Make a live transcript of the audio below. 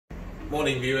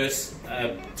Morning viewers,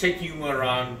 taking you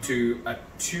around to a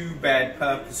 2-bed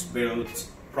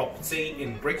purpose-built property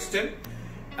in Brixton.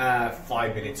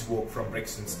 5 minutes walk from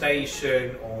Brixton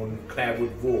station on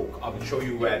Clarewood Walk. I will show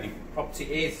you where the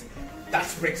property is.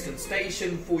 That's Brixton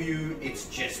station for you. It's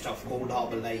just off Old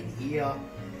Harbour Lane here.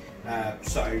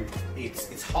 So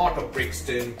it's heart of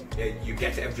Brixton. You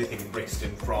get everything in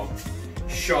Brixton, from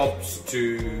shops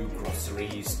to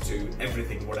groceries to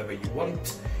everything, whatever you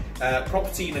want.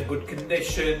 Property in a good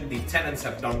condition. The tenants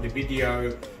have done the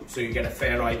video, so you get a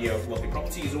fair idea of what the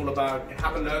property is all about.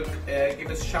 Have a look,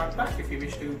 give us a shout back if you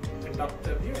wish to conduct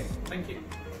a viewing. Thank you.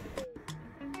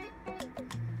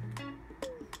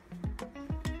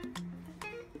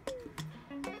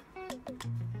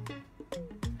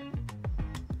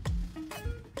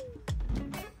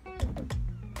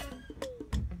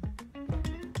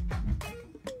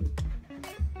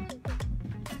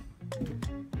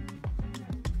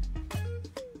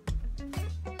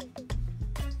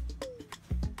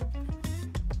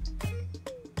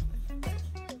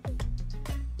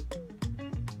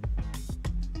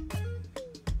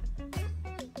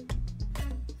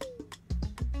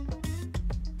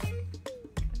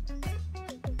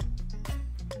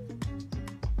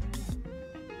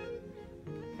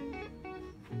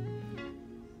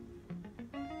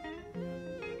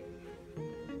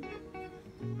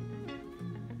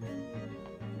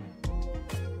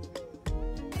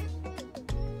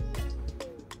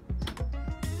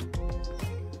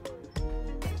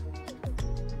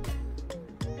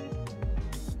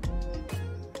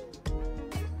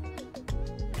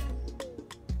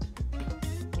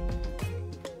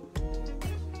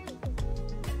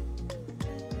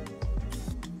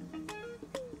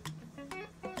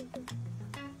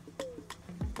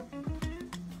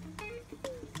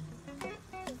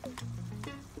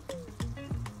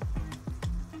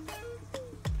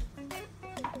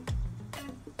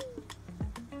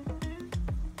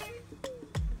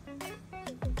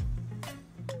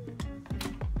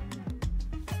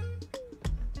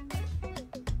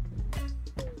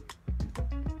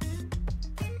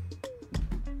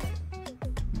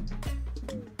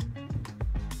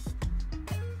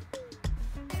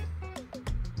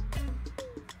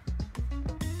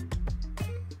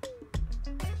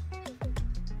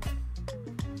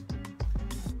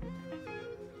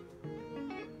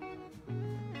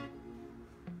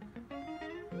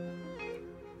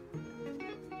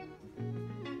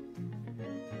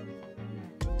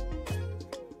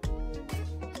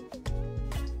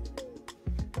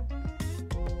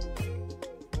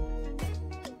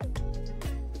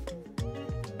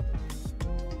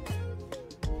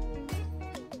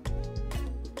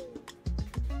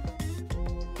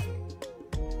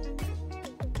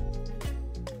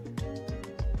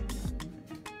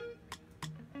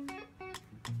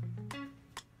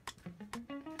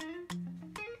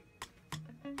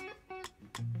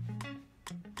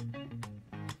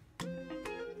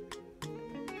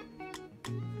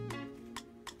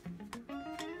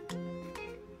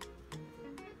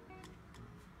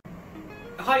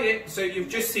 Hi, so you've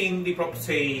just seen the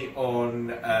property on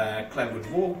Clarewood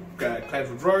Walk,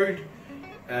 Clarewood Road.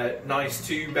 Nice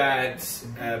 2 beds,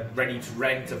 ready to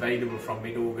rent, available from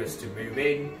mid-August to move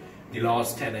in. The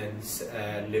last tenants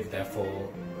lived there for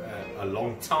a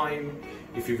long time.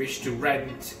 If you wish to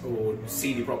rent or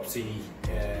see the property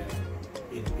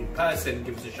in person,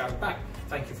 give us a shout back.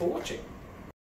 Thank you for watching.